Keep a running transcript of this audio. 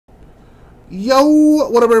Yo,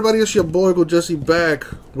 what up, everybody? It's your boy, Go Jesse, back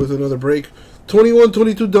with another break.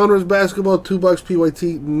 21-22 Donruss basketball, $2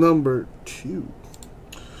 PYT number 2.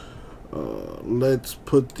 Let's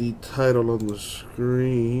put the title on the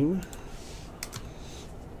screen.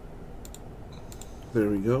 There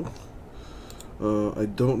we go. I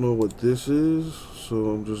don't know what this is, so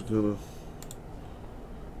I'm just gonna.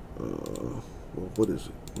 Well, what is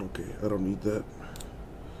it? Okay, I don't need that.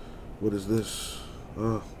 What is this?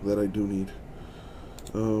 That I do need.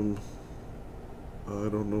 I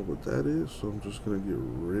don't know what that is, so I'm just gonna get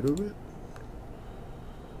rid of it.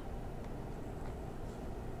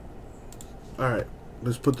 Alright,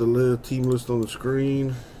 let's put the team list on the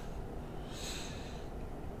screen.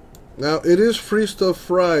 Now, it is Free Stuff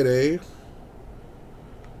Friday.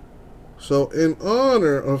 So, in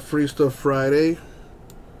honor of Free Stuff Friday,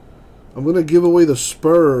 I'm gonna give away the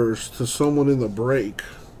Spurs to someone in the break.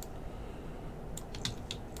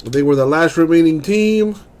 They were the last remaining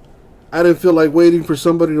team. I didn't feel like waiting for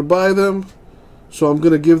somebody to buy them, so I'm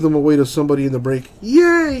going to give them away to somebody in the break.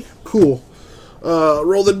 Yay! Cool.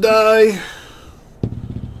 Roll the die.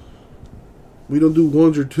 We don't do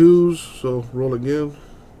ones or twos, so roll again.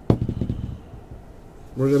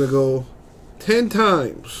 We're going to go 10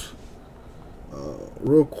 times.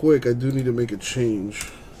 Real quick, I do need to make a change.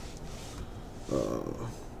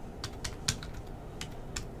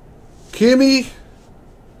 Kimmy,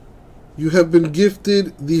 you have been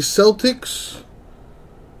gifted the Celtics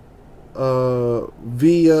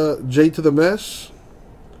via J to the Mess.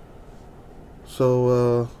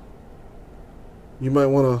 So you might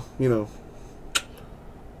want to,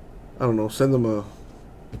 I don't know, send them a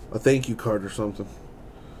thank you card or something.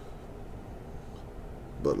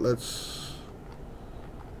 But let's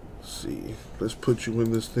see. Let's put you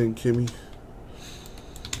in this thing, Kimmy.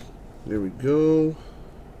 There we go.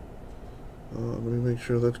 Let me make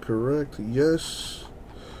sure that's correct. Yes.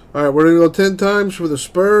 Alright, we're going to go 10 times for the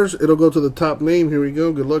Spurs. It'll go to the top name. Here we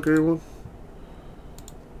go. Good luck, everyone.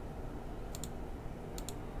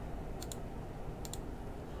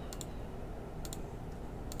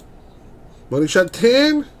 Money shot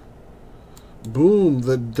 10. Boom.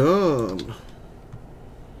 The Don.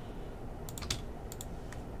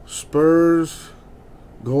 Spurs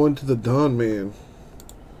going to the Don, man.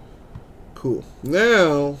 Cool.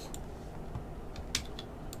 Now,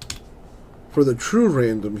 for the true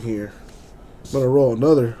random here, I'm going to roll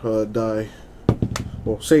another die.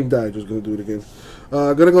 Well, same die, just going to do it again.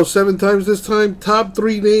 Going to go 7 times this time. Top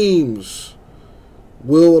 3 names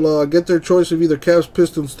will get their choice of either Cavs,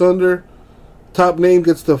 Pistons, Thunder. Top name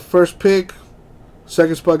gets the first pick.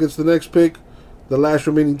 Second spot gets the next pick. The last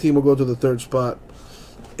remaining team will go to the third spot.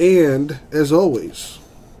 And, as always,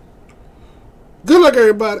 good luck,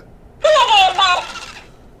 everybody.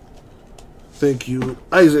 Thank you,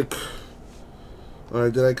 Isaac.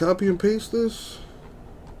 Alright, did I copy and paste this?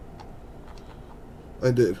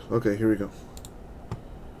 I did. Okay, here we go.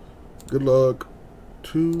 Good luck.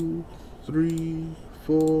 2, 3,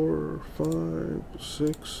 4, 5,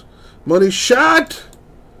 6. Money shot!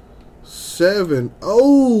 7.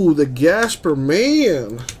 Oh, the Gasper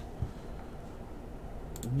man.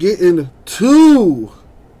 Getting 2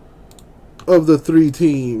 of the 3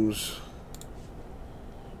 teams.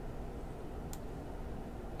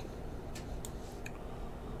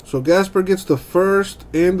 So Gasper gets the first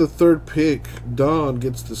and the third pick. Don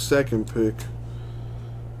gets the second pick.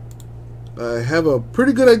 I have a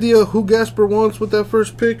pretty good idea who Gasper wants with that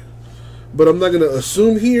first pick, but I'm not going to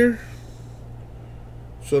assume here.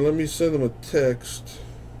 So let me send him a text.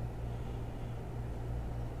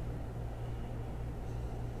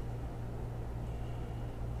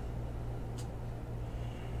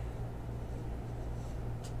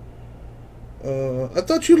 I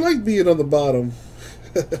thought you liked being on the bottom.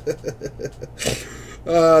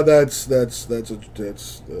 That's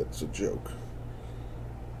a joke.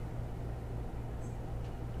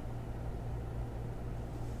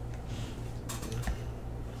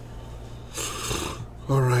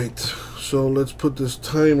 All right, so let's put this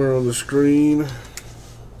timer on the screen.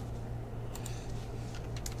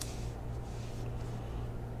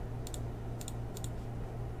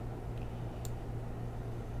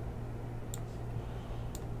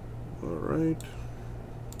 All right.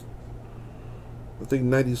 I think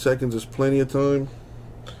 90 seconds is plenty of time.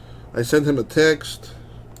 I sent him a text,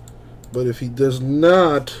 but if he does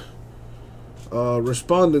not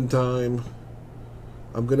respond in time,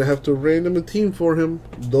 I'm going to have to random a team for him.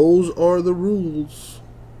 Those are the rules.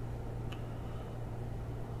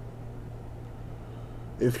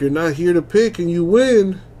 If you're not here to pick and you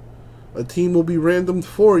win, a team will be randomed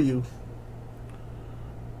for you.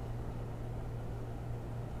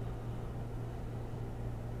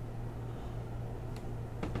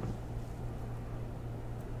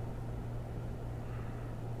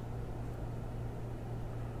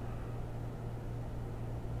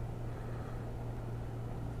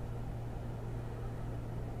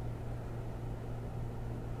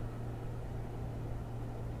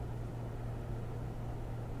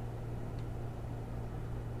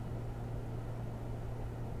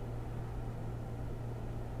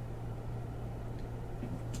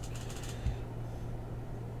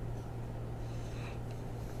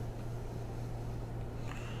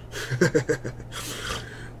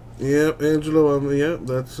 Yeah, Angelo. Yeah,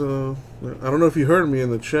 that's. I don't know if you heard me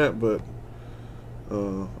in the chat, but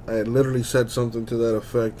I had literally said something to that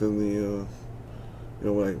effect in the.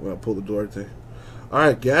 When I pulled the Duarte. All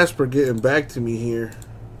right, Gasper getting back to me here.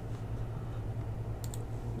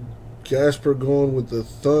 Gasper going with the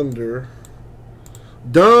Thunder.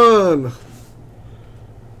 Done.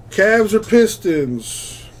 Cavs or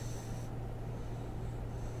Pistons?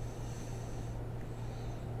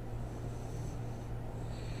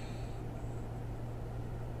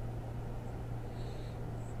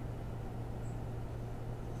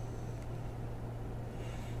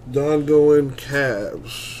 Don going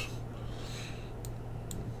Cavs,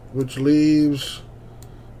 which leaves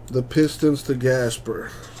the Pistons to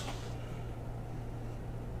Gasper.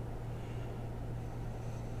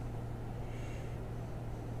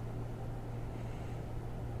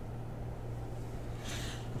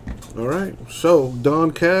 All right, so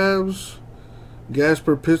Don Cavs,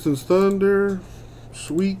 Gasper Pistons Thunder,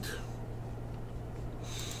 sweet.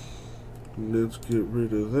 Let's get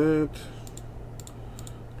rid of that.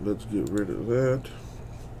 Let's get rid of that.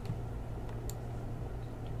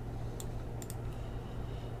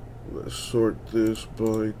 Let's sort this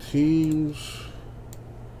by teams.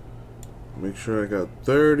 Make sure I got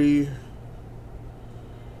 30.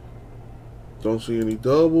 Don't see any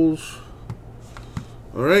doubles.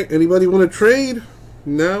 All right, anybody want to trade?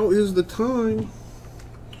 Now is the time.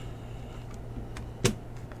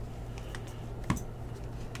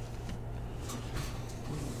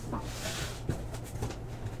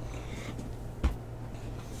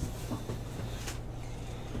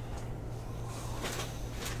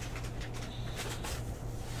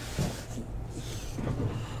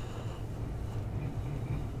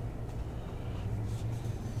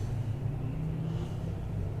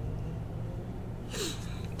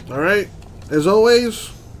 All right, as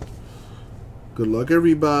always, good luck,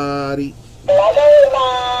 everybody. Good luck,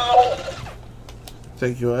 everybody.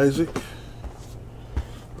 Thank you, Isaac.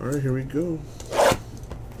 All right, here we go.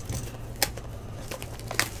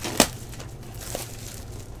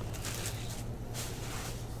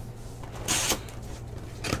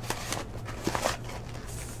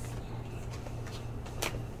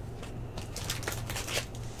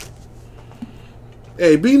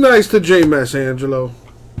 Hey, be nice to J-Mess, Angelo.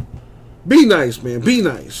 Be nice, man. Be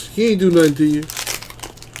nice. He ain't do nothing to you.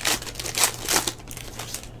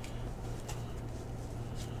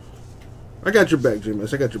 I got your back,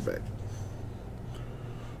 J-Mess. I got your back.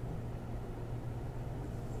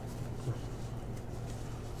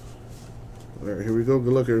 All right, here we go.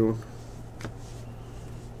 Good luck, everyone.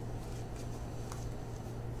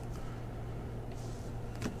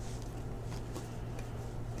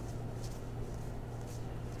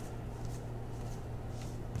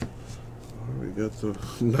 Got the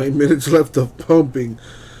 9 minutes left of pumping.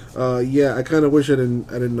 Yeah, I kind of wish I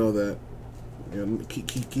didn't know that. Yeah,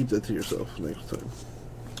 keep that to yourself next time.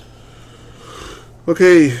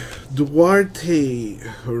 Okay, Duarte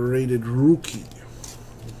rated rookie.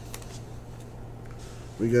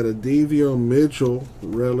 We got a Davion Mitchell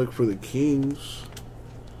relic for the Kings.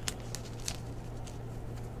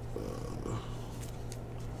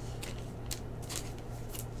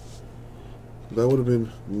 That would have been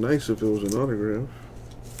nice if it was an autograph.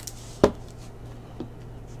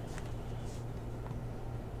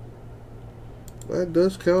 That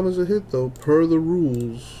does count as a hit, though, per the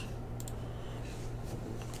rules.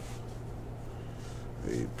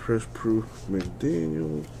 A press-proof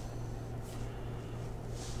McDaniel.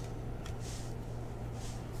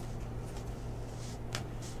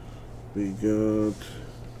 We got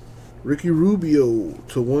Ricky Rubio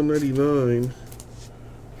to 199.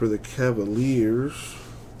 For the Cavaliers,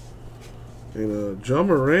 and John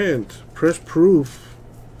Morant press proof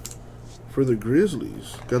for the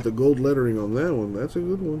Grizzlies. Got the gold lettering on that one. That's a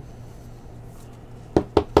good one.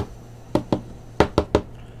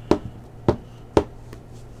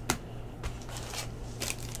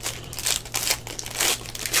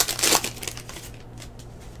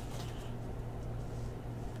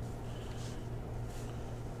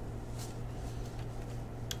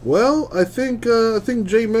 Well, I think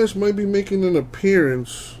J-Mess might be making an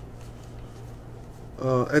appearance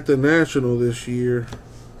at the National this year.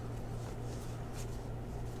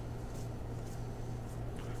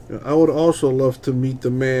 I would also love to meet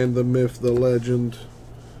the man, the myth, the legend.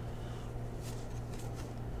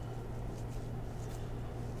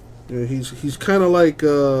 Yeah, he's kind of like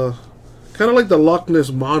the Loch Ness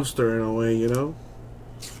Monster in a way, you know.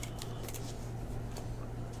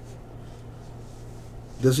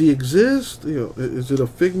 Does he exist? You know, is it a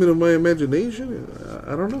figment of my imagination?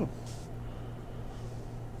 I don't know.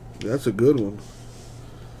 That's a good one.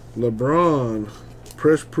 LeBron,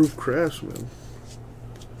 Press Proof Craftsman.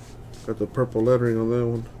 Got the purple lettering on that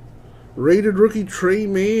one. Rated rookie Trey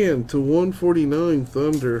Mann to 149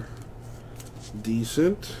 Thunder.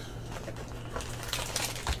 Decent.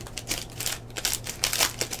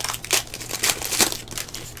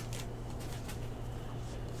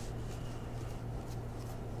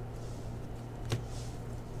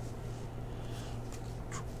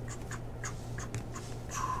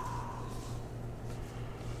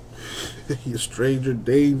 You stranger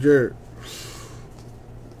danger.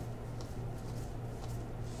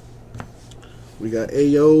 We got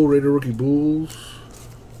AO, Rated Rookie Bulls.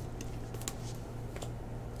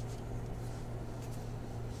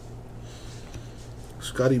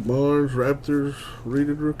 Scotty Barnes, Raptors,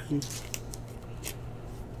 Rated Rookie.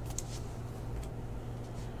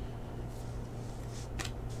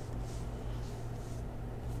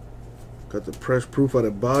 Got the Press Proof out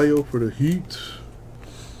of Bio for the Heat.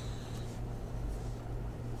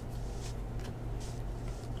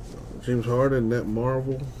 James Harden, Net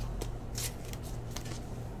Marvel.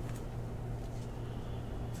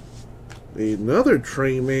 Another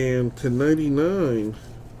Trey Mann to 99.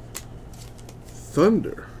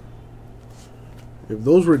 Thunder. If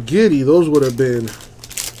those were giddy, those would have been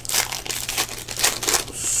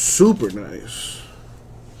super nice.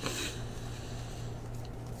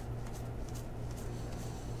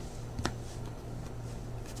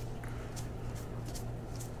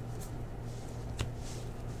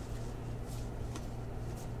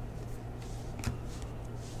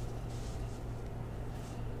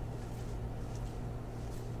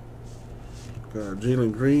 Got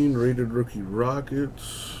Jalen Green, Rated Rookie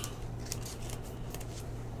Rockets.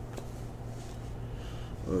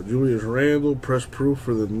 Julius Randle, Press Proof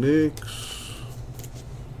for the Knicks.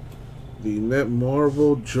 The Net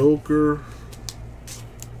Marvel, Joker,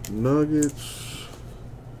 Nuggets.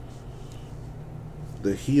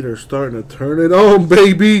 The Heat are starting to turn it on,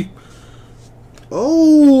 baby.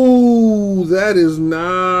 Oh, that is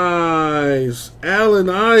nice. Allen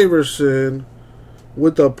Iverson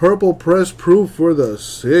with the purple Press Proof for the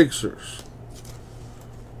Sixers.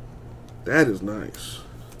 That is nice.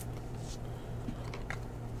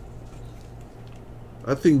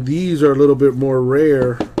 I think these are a little bit more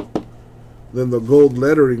rare than the gold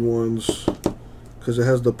lettering ones because it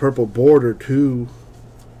has the purple border too.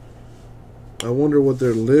 I wonder what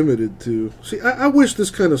they're limited to. See, I wish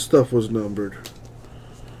this kind of stuff was numbered,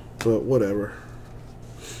 but whatever.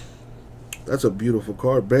 That's a beautiful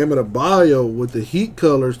card. Bam Adebayo with the Heat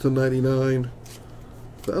colors to 99.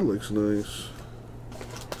 That looks nice.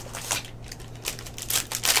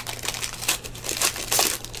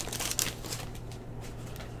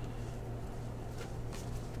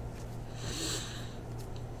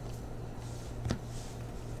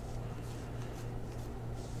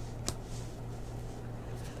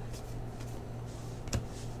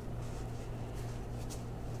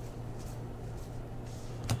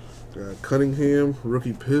 Got Cunningham,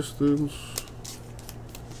 rookie Pistons.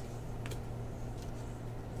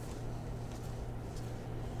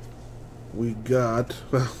 We got,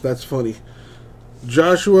 well, that's funny,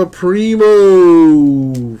 Joshua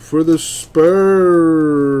Primo for the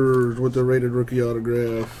Spurs with the Rated Rookie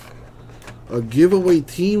autograph. A giveaway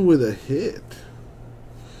team with a hit.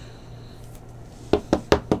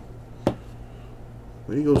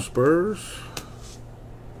 There you go, Spurs.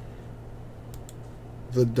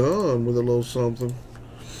 The Don with a little something.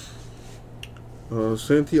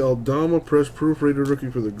 Santi Aldama, Press Proof, Rated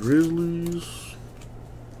Rookie for the Grizzlies.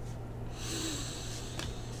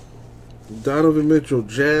 Donovan Mitchell,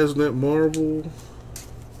 Jazz, Net Marvel.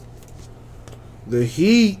 The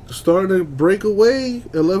Heat starting to break away.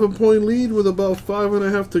 11-point lead with about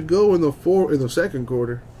 5.5 to go in the second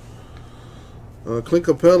quarter. Clint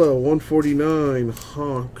Capella, 149,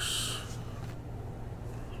 Hawks.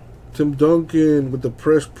 Tim Duncan with the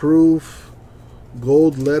Press Proof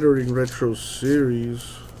gold lettering retro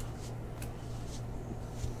series.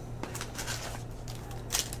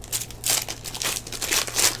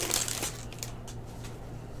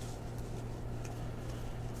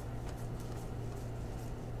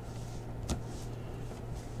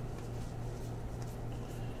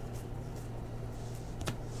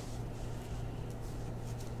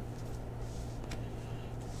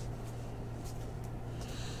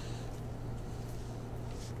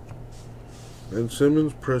 Ben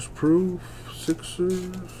Simmons, Press Proof,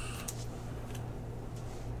 Sixers.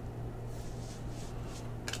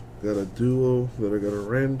 Got a duo that I got a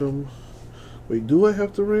random. Wait, do I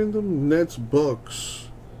have to random? Nets, Bucks.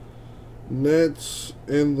 Nets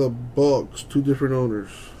and the Bucks, two different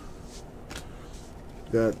owners.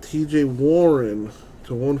 Got TJ Warren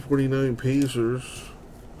to 149 Pacers.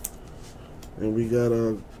 And we got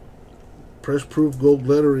a press proof gold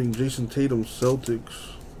lettering Jason Tatum Celtics.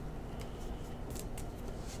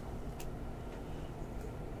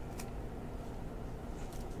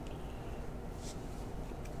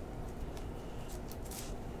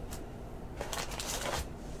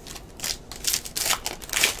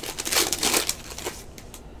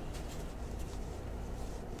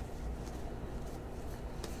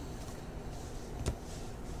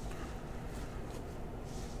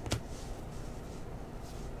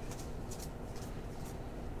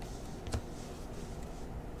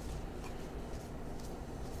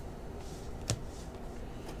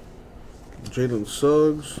 Jalen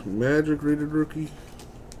Suggs, Magic rated rookie.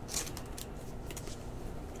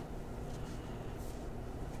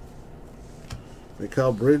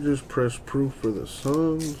 Mikal Bridges, press proof for the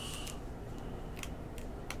Suns.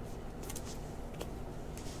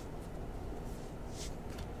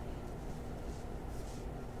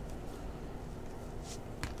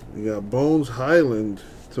 We got Bones Highland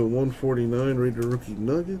to 149 rated rookie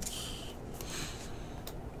Nuggets.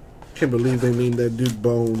 Can't believe they named that dude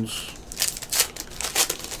Bones.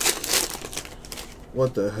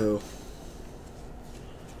 What the hell?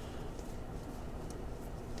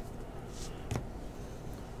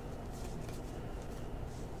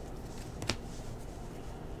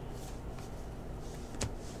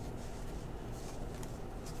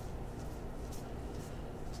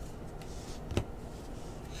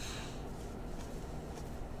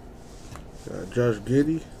 Got Josh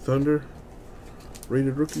Giddey, Thunder,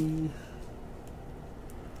 rated rookie.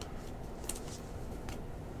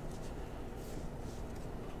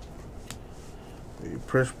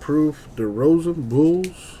 Press proof, DeRozan,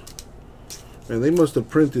 Bulls. And they must have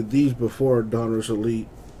printed these before Donruss Elite.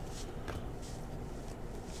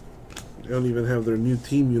 They don't even have their new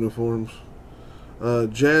team uniforms.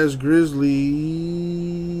 Jazz, Grizzlies.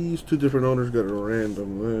 Two different owners got a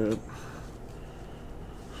random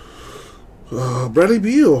that. Bradley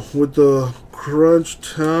Beal with the Crunch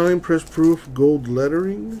Time press proof gold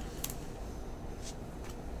lettering.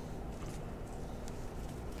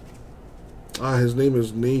 His name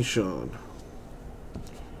is Nashon.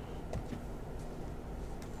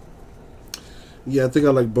 Yeah, I think I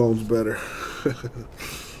like Bones better.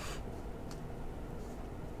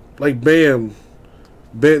 Like Bam.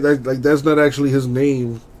 Like that's not actually his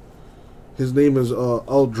name. His name is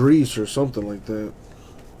Aldrice or something like that.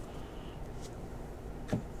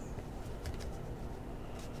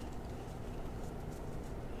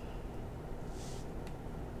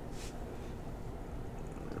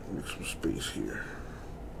 Make some space here.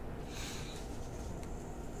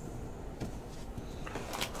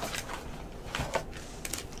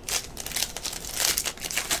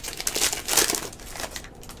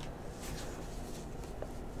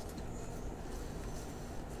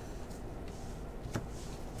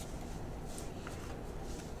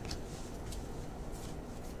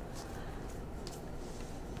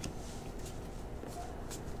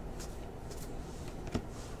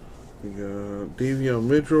 We got Davion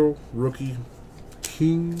Mitchell, rookie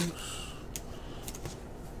Kings.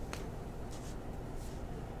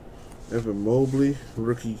 Evan Mobley,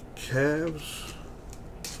 rookie Cavs.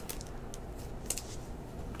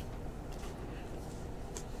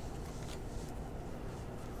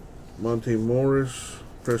 Monte Morris,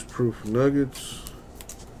 press proof Nuggets.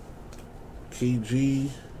 KG,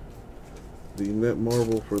 the net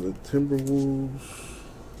marble for the Timberwolves.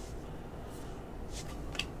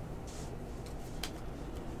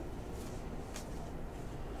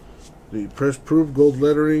 The press proof gold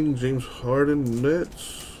lettering, James Harden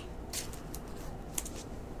Nets.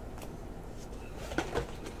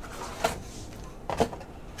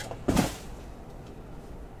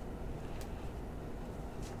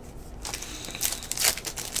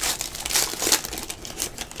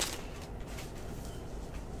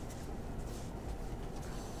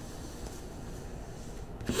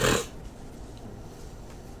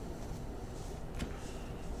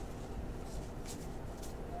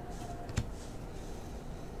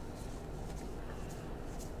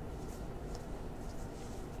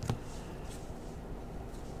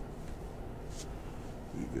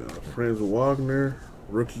 We got Franz Wagner,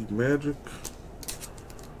 rookie Magic.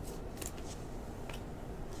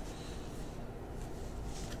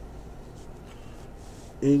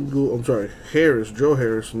 Harris, Joe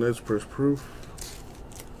Harris, Nets press proof.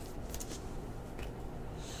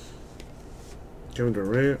 Kevin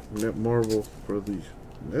Durant, net marble for the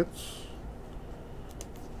Nets.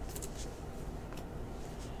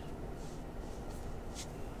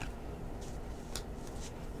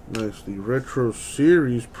 Nice. The Retro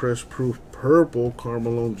Series Press Proof Purple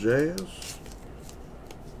Carmelo Jazz.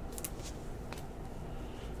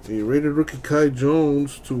 A rated rookie Kai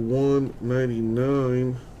Jones to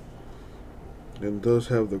 199. And does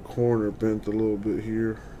have the corner bent a little bit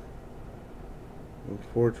here,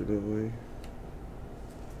 unfortunately.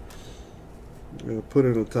 I'm gonna put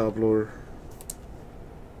in a top loader.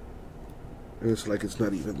 And it's like it's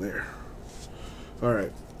not even there.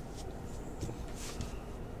 Alright.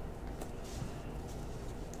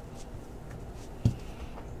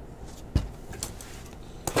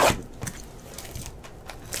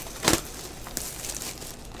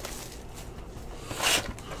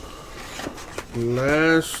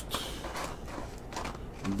 Last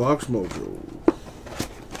Box Mojo.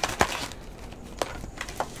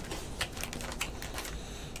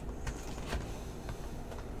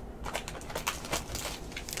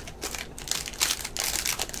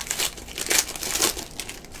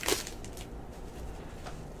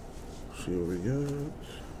 See what we got.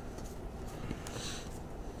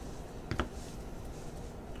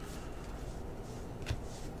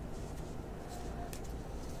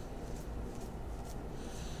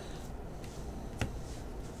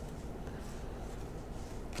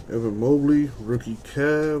 Evan Mobley, rookie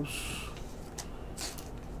Cavs.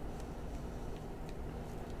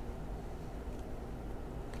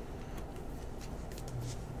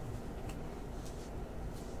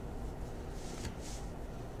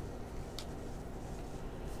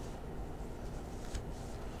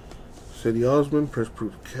 Cedi Osman, press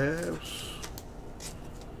proof Cavs.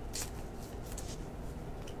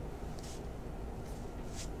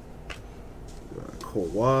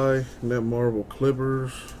 Kawhi, Net Marvel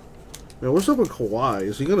Clippers. Now, what's up with Kawhi?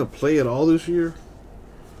 Is he going to play at all this year?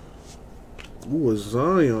 Ooh, a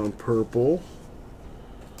Zion purple.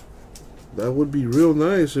 That would be real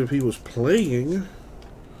nice if he was playing.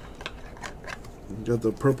 Got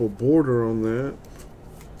the purple border on that.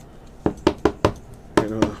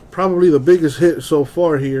 And probably the biggest hit so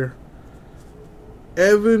far here.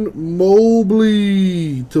 Evan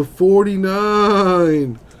Mobley to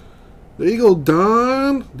 49. There you go,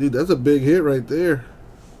 Don. Dude, that's a big hit right there.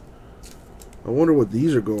 I wonder what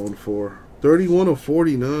these are going for. 31 of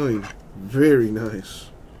 49. Very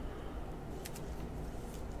nice.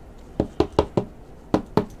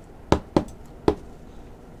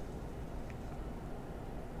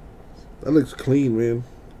 That looks clean, man.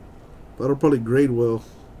 That'll probably grade well.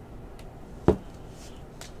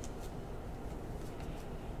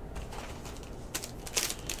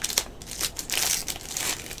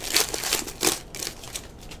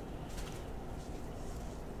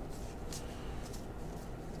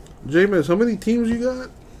 J-Man, how many teams you got?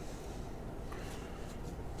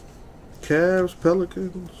 Cavs,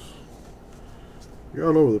 Pelicans. You're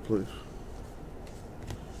all over the place.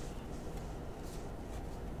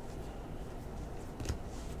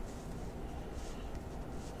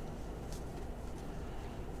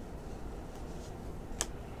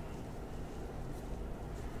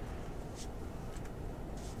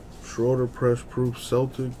 Schroeder, press proof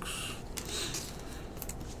Celtics.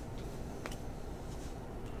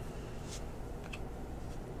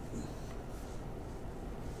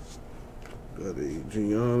 Got a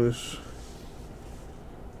Giannis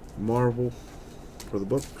Marvel for the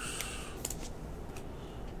Bucks.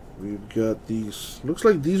 We've got these. Looks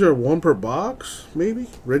like these are one per box, maybe.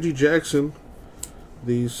 Reggie Jackson,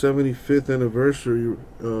 the 75th anniversary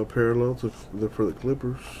parallel for the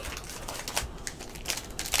Clippers.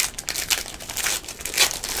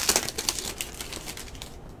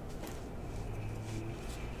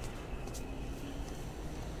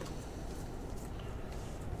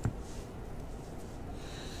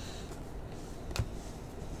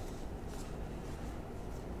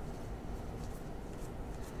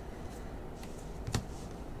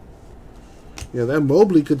 Yeah, that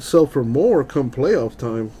Mobley could sell for more come playoff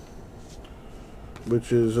time,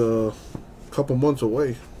 which is a couple months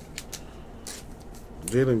away.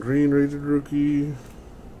 Jalen Green, rated rookie.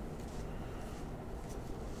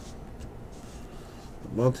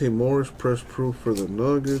 Monte Morris, press proof for the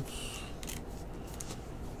Nuggets.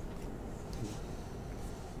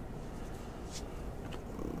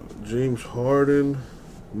 James Harden,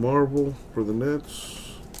 Marvel for the Nets.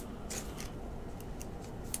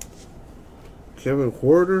 Kevin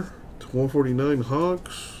Huerter to 149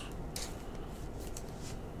 Hawks.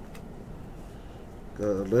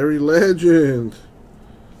 Got Larry Legend,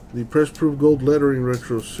 the press proof gold lettering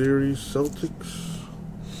retro series Celtics.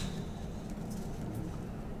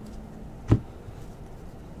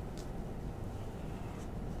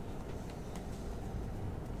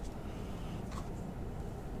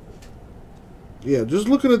 Yeah, just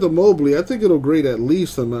looking at the Mobley, I think it'll grade at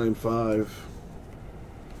least a 9.5.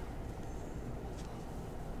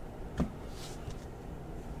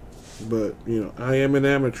 But, you know, I am an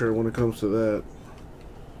amateur when it comes to that.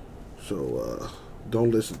 So,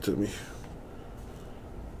 don't listen to me.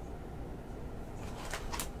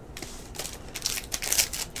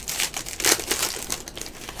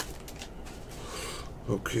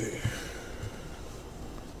 Okay.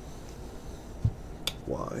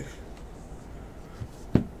 Why?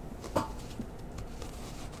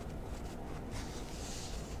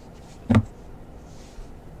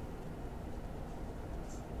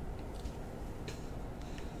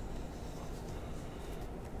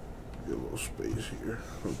 Get a little space here.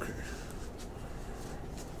 Okay.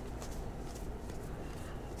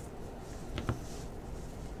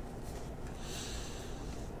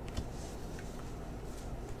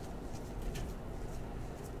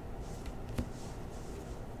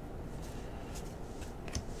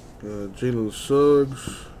 Jalen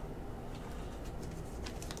Suggs,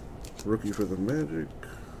 rookie for the Magic.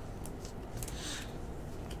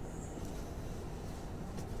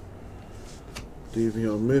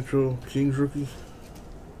 Davion Mitchell, Kings rookie.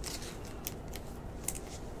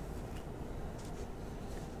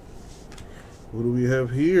 What do we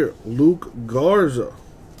have here? Luke Garza.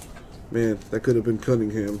 Man, that could have been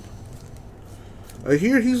Cunningham. I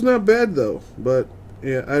hear he's not bad though, but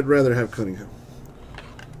yeah, I'd rather have Cunningham.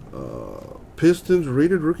 Pistons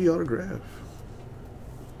rated rookie autograph.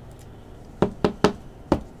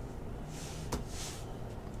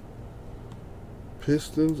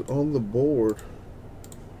 Pistons on the board.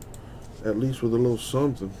 At least with a little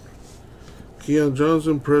something. Keon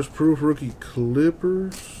Johnson, press proof rookie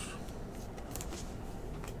Clippers.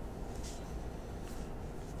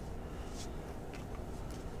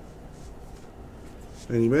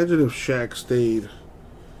 And imagine if Shaq stayed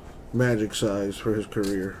Magic size for his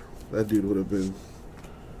career. That dude would have been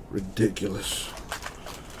ridiculous.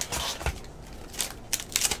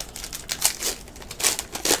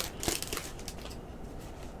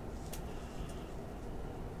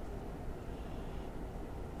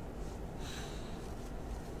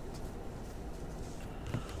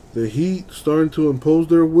 The Heat starting to impose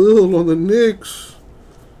their will on the Knicks.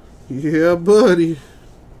 Yeah, buddy.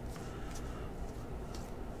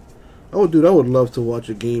 Oh, dude, I would love to watch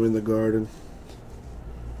a game in the Garden.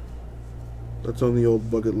 That's on the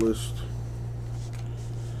old bucket list.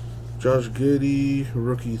 Josh Giddey,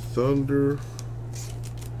 rookie Thunder.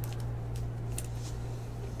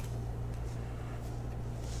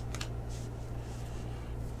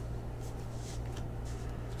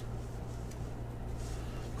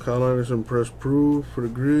 Kyle Anderson, press proof for the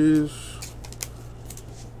Grizz.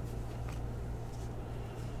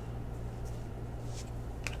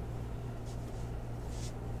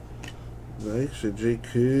 Nice, a J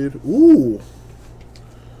Kidd. Ooh!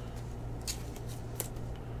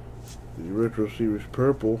 The retro series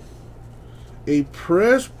purple. A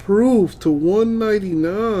press proof to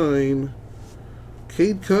 199.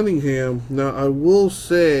 Cade Cunningham. Now I will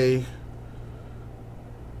say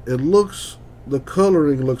it looks, the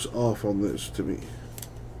coloring looks off on this to me.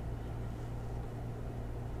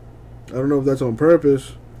 I don't know if that's on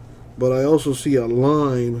purpose, but I also see a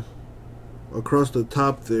line across the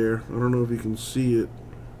top there. I don't know if you can see it.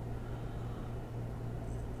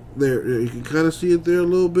 There, you can kind of see it there a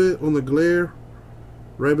little bit on the glare.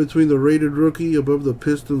 Right between the rated rookie above the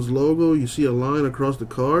Pistons logo, you see a line across the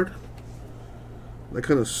card. That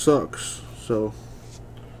kind of sucks. So,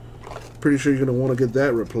 pretty sure you're going to want to get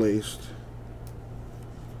that replaced.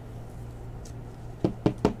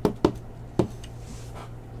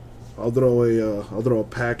 I'll throw a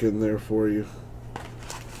pack in there for you,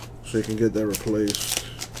 so you can get that replaced.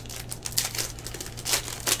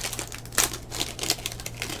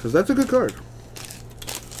 Because that's a good card.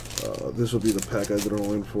 This will be the pack I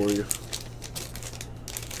throw in for you.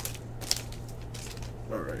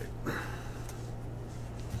 Alright.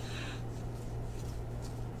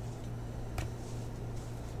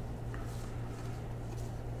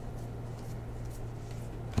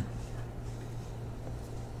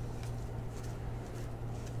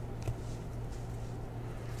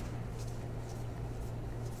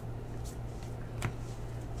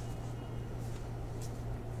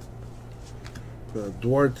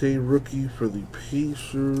 Duarte, rookie for the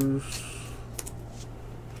Pacers.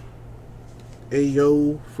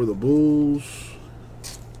 Ayo for the Bulls.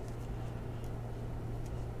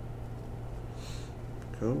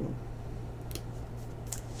 Come on.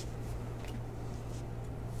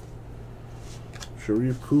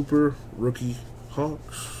 Sharif Cooper, rookie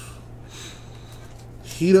Hawks.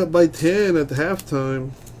 Heat up by 10 at the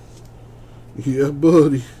halftime. Yeah,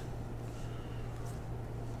 buddy.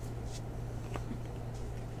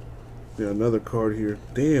 Yeah, another card here.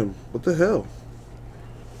 Damn, what the hell?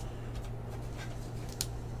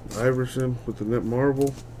 Iverson with the net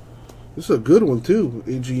marble. This is a good one too.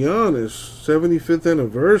 A Giannis 75th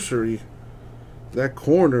anniversary. That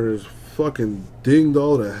corner is fucking dinged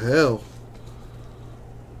all to hell.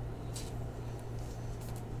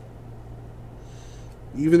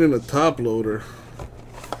 Even in a top loader,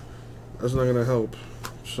 that's not gonna help.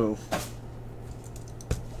 So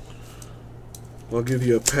I'll give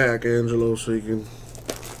you a pack, Angelo, so you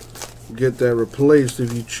can get that replaced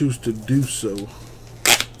if you choose to do so.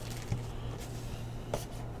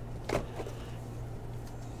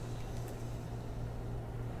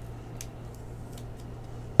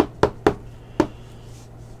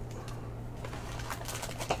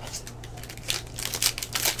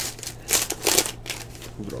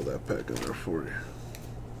 Throw that pack in there for you.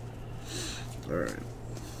 Alright.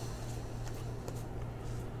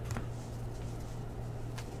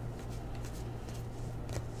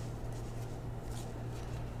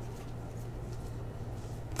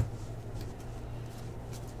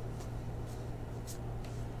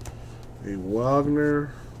 A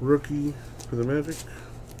Wagner rookie for the Magic.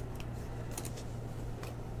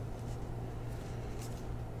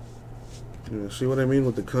 Yeah, see what I mean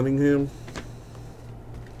with the Cunningham?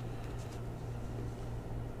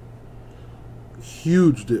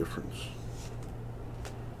 Huge difference.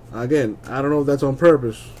 Again, I don't know if that's on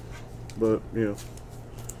purpose, but you know.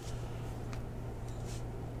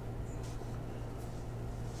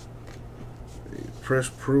 A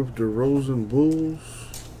press-proof DeRozan Bulls.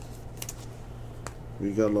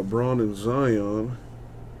 We got LeBron and Zion.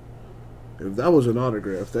 If that was an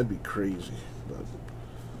autograph, that'd be crazy. But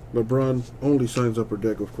LeBron only signs upper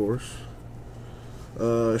deck, of course.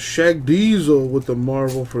 Shaq Diesel with the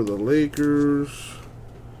Marvel for the Lakers.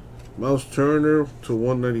 Mouse Turner to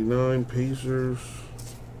 199 Pacers.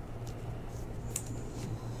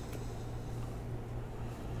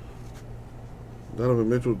 Donovan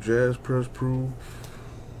Mitchell Jazz press proof.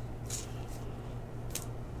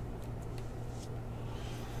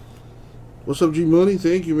 What's up, G Money?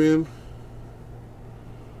 Thank you, man.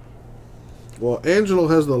 Well, Angelo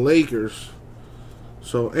has the Lakers.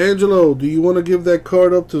 So, Angelo, do you want to give that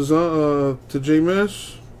card up to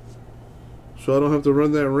J-Mess? So I don't have to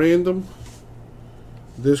run that random.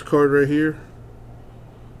 This card right here.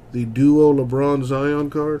 The Duo LeBron Zion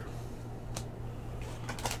card.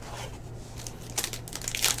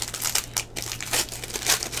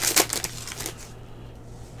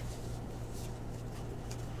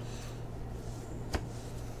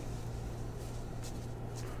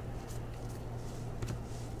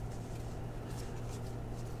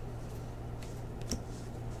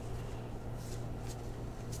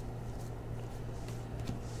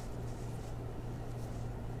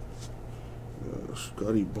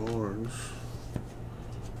 Scotty Barnes,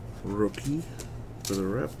 rookie for the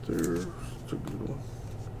Raptors. That's a good one.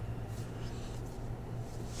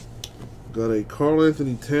 Got a Karl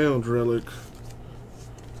Anthony Towns relic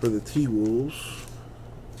for the T-Wolves.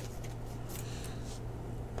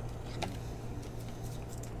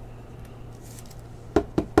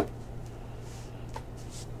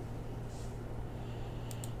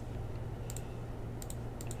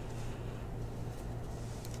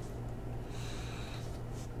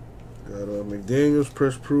 Got McDaniels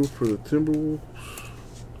press proof for the Timberwolves.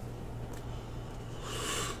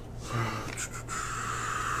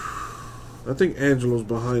 I think Angelo's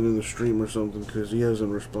behind in the stream or something because he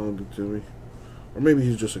hasn't responded to me. Or maybe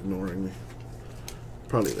he's just ignoring me.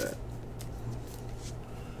 Probably that.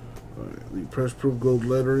 Alright, the press proof gold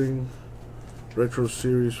lettering. Retro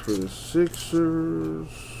series for the Sixers.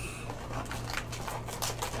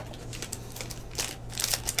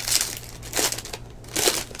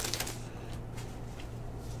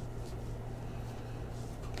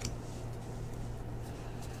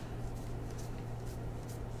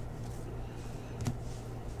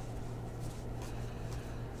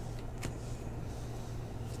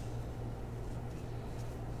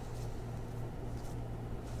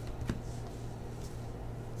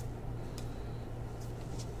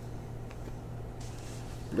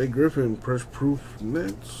 Blake Griffin press proof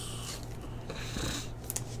Nets.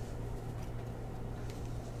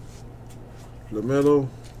 LaMelo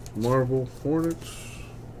Marvel Hornets.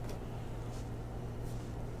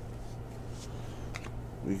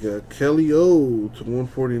 We got Kelly O to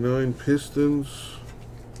 149 Pistons.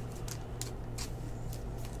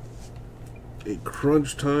 A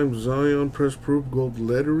Crunch Time Zion press proof gold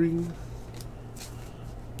lettering.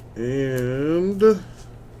 And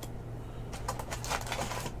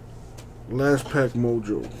Last pack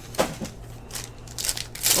mojo.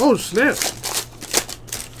 Oh, snap.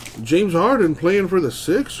 James Harden playing for the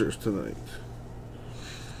Sixers tonight.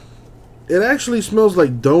 It actually smells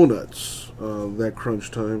like donuts, that crunch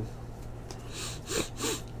time.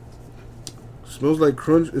 Smells like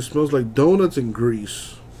crunch. It smells like donuts and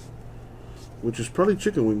grease, which is probably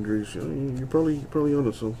chicken wing grease. You're probably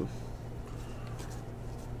onto something.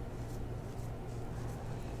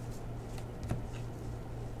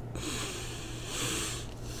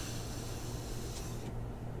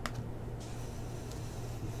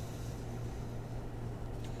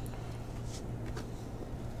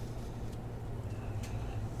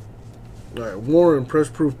 All right, Warren, press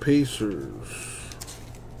proof Pacers.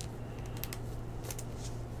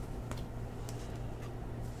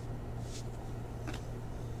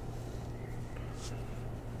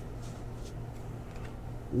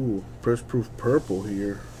 Ooh, press proof purple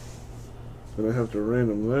here. Then I have to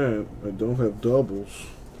random that. I don't have doubles.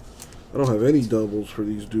 I don't have any doubles for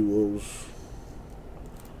these duos.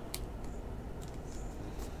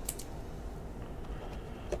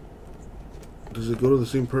 Does it go to the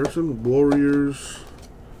same person? Warriors,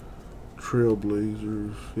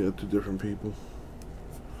 Trailblazers. Yeah, two different people.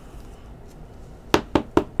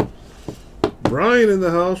 Brian in the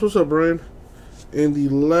house. What's up, Brian? And the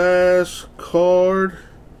last card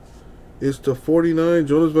is to 49,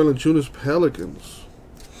 Jonas Valanciunas, Pelicans.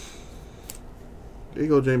 There you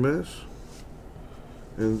go, J-Mass.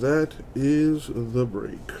 And that is the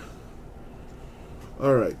break.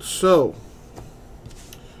 Alright, so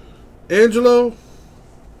Angelo,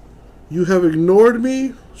 you have ignored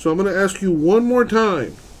me, so I'm going to ask you one more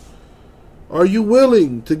time. Are you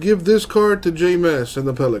willing to give this card to J-Mass and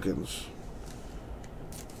the Pelicans?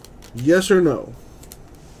 Yes or no?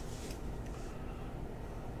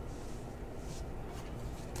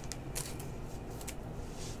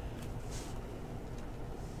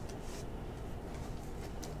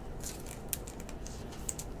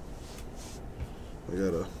 I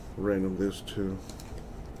gotta random this too.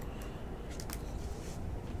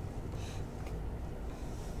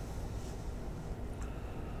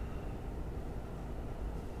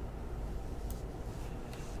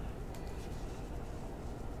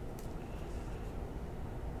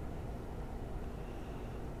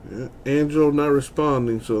 Yeah, Angelo not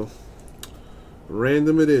responding, so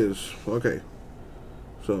random it is. Okay,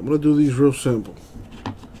 so I'm gonna do these real simple.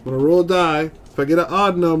 I'm gonna roll a die. If I get an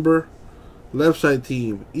odd number, left side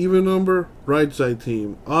team. Even number, right side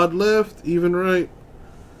team. Odd left, even right.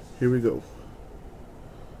 Here we go.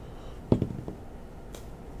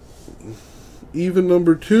 Even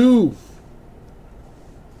number 2.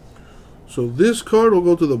 So this card will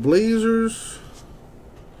go to the Blazers.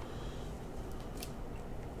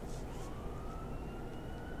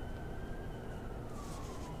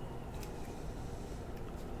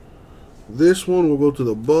 This one will go to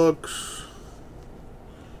the Bucks.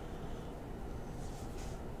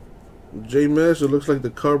 J-Mass, it looks like the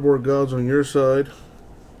cardboard gods on your side.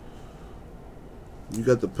 You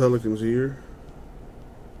got the Pelicans here.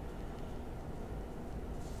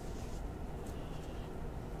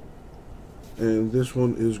 And this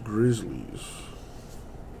one is Grizzlies.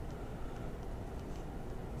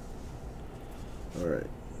 Alright.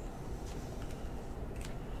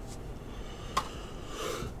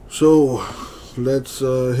 So, let's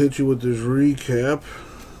hit you with this recap.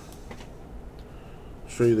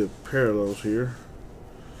 Show you the parallels here.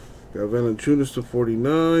 Got Valanciunas to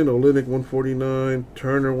 49, Olynyk 149,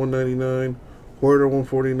 Turner 199, Porter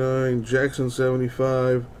 149, Jackson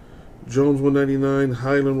 75, Jones 199,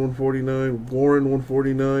 Highland 149, Warren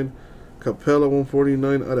 149, Capella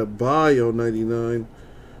 149, Adebayo 99,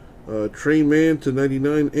 Trey Mann to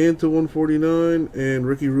 99 and to 149, and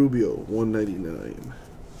Ricky Rubio 199.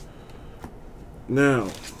 Now,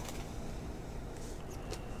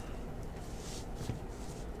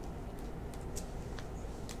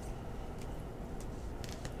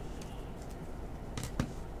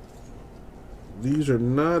 these are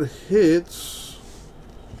not hits,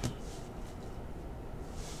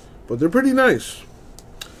 but they're pretty nice.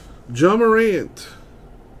 Ja Morant,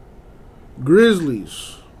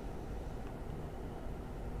 Grizzlies.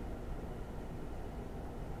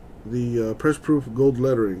 The press proof gold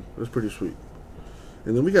lettering. That's pretty sweet.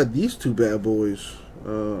 And then we got these two bad boys.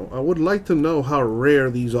 I would like to know how rare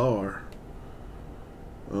these are,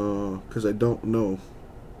 because I don't know.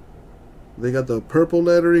 They got the purple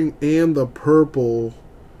lettering and the purple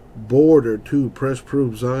border too. Press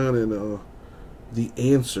proof Zion and the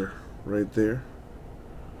answer right there.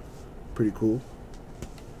 Pretty cool.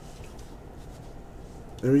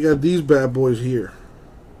 And we got these bad boys here.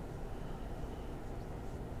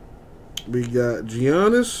 We got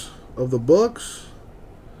Giannis of the Bucks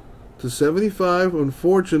to 75.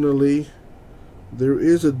 Unfortunately, there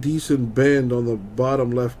is a decent bend on the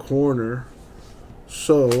bottom left corner,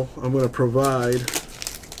 so I'm going to provide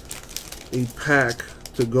a pack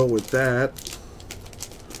to go with that.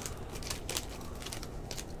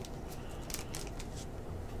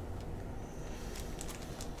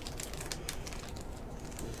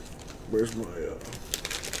 Where's my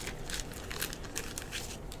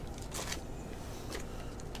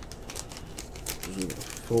just gonna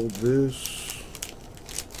fold this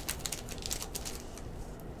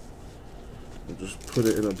and just put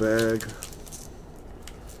it in a bag.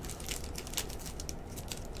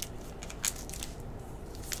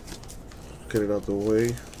 Get it out the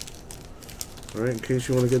way. Alright, in case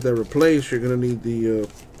you want to get that replaced, you're gonna need the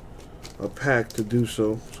a pack to do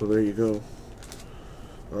so. So there you go.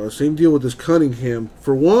 Same deal with this Cunningham.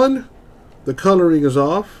 For one, the coloring is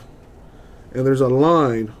off, and there's a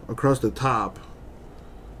line across the top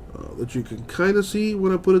that you can kind of see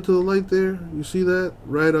when I put it to the light there. You see that?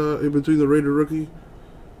 Right in between the Raider rookie.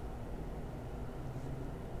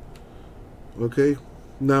 Okay.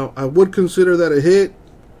 Now, I would consider that a hit,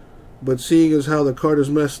 but seeing as how the card is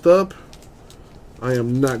messed up, I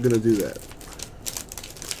am not going to do that.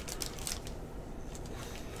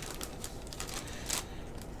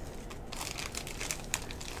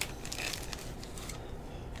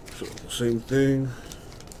 So, same thing.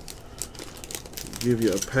 Give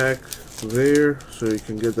you a pack there so you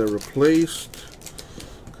can get that replaced,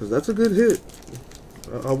 because that's a good hit.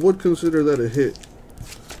 I would consider that a hit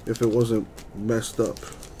if it wasn't messed up.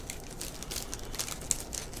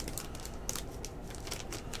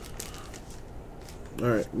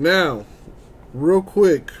 Alright, now, real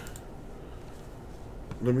quick,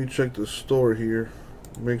 let me check the store here.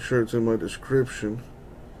 Make sure it's in my description.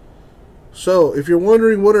 So, if you're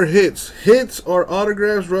wondering what are hits, hits are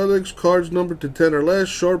autographs, relics, cards numbered to 10 or less,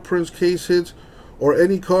 short prints, case hits, or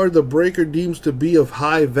any card the breaker deems to be of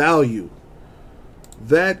high value.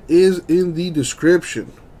 That is in the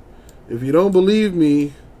description. If you don't believe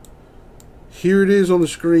me, here it is on the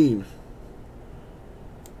screen.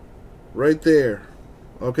 Right there.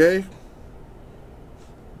 Okay?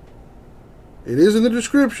 It is in the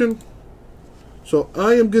description. So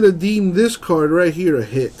I am going to deem this card right here a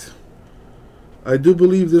hit. I do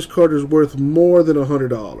believe this card is worth more than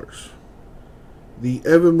 $100. The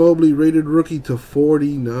Evan Mobley rated rookie to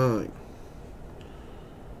 49.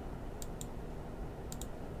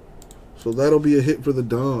 So that'll be a hit for the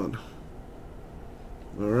Don.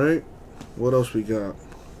 Alright. What else we got?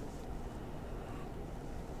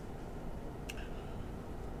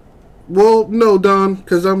 Well, no, Don,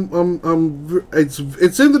 because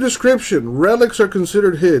it's in the description. Relics are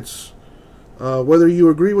considered hits. Whether you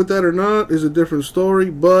agree with that or not is a different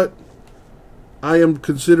story, but I am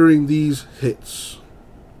considering these hits.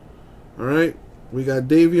 Alright, we got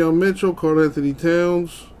Davion Mitchell, Karl Anthony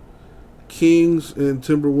Towns, Kings and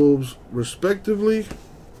Timberwolves respectively.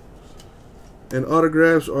 And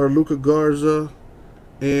autographs are Luka Garza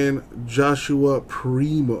and Joshua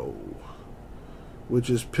Primo,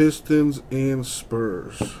 which is Pistons and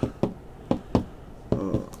Spurs.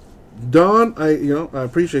 Don, I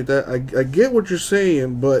appreciate that. I get what you're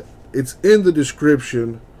saying, but it's in the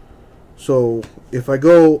description. So if I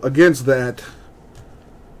go against that,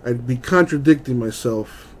 I'd be contradicting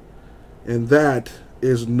myself, and that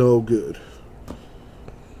is no good.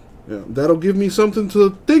 Yeah, that'll give me something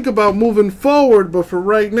to think about moving forward, but for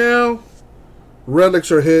right now,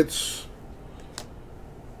 relics are hits.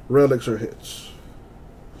 Relics are hits.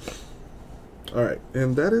 Alright,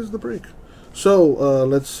 and that is the break. So,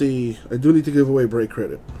 let's see. I do need to give away break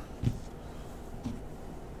credit.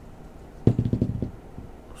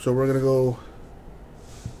 So we're going to go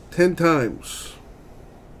 10 times.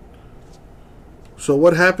 So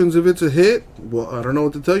what happens if it's a hit? Well, I don't know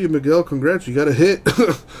what to tell you, Miguel. Congrats, you got a hit.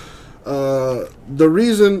 The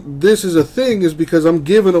reason this is a thing is because I'm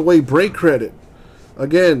giving away break credit.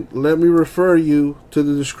 Again, let me refer you to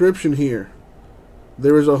the description here.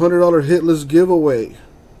 There is a $100 hitless giveaway.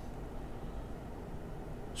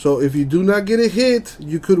 So if you do not get a hit,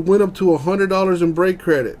 you could win up to $100 in break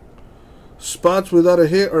credit. Spots without a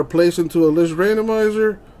hit are placed into a list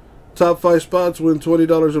randomizer. Top 5 spots win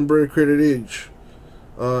 $20 in break credit each.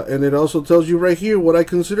 And it also tells you right here what I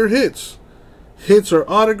consider hits. Hits are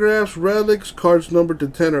autographs, relics, cards numbered to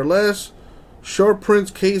 10 or less, short prints,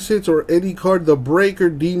 case hits, or any card the breaker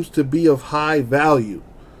deems to be of high value,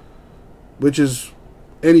 which is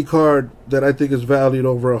any card that I think is valued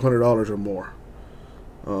over $100 or more.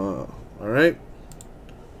 Alright,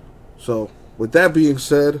 so with that being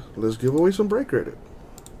said, let's give away some break credit.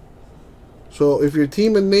 So if your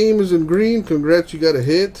team and name is in green, congrats, you got a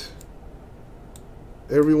hit.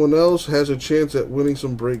 Everyone else has a chance at winning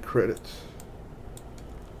some break credit.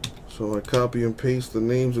 So I copy and paste the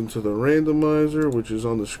names into the randomizer, which is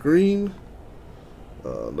on the screen.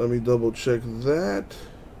 Let me double check that.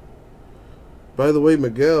 By the way,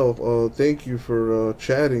 Miguel, thank you for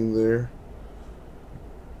chatting there.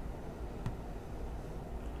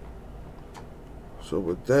 So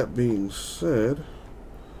with that being said,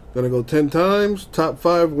 gonna go 10 times. Top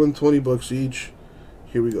 5 win 20 bucks each.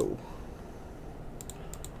 Here we go.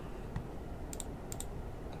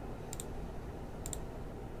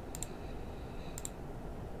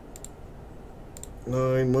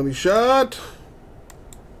 Nine money shot.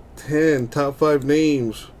 10 top 5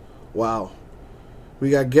 names. Wow.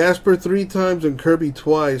 We got Gasper 3 times and Kirby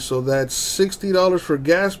twice, so that's $60 for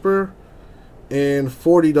Gasper and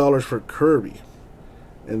 $40 for Kirby.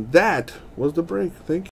 And that was the break. Thank you.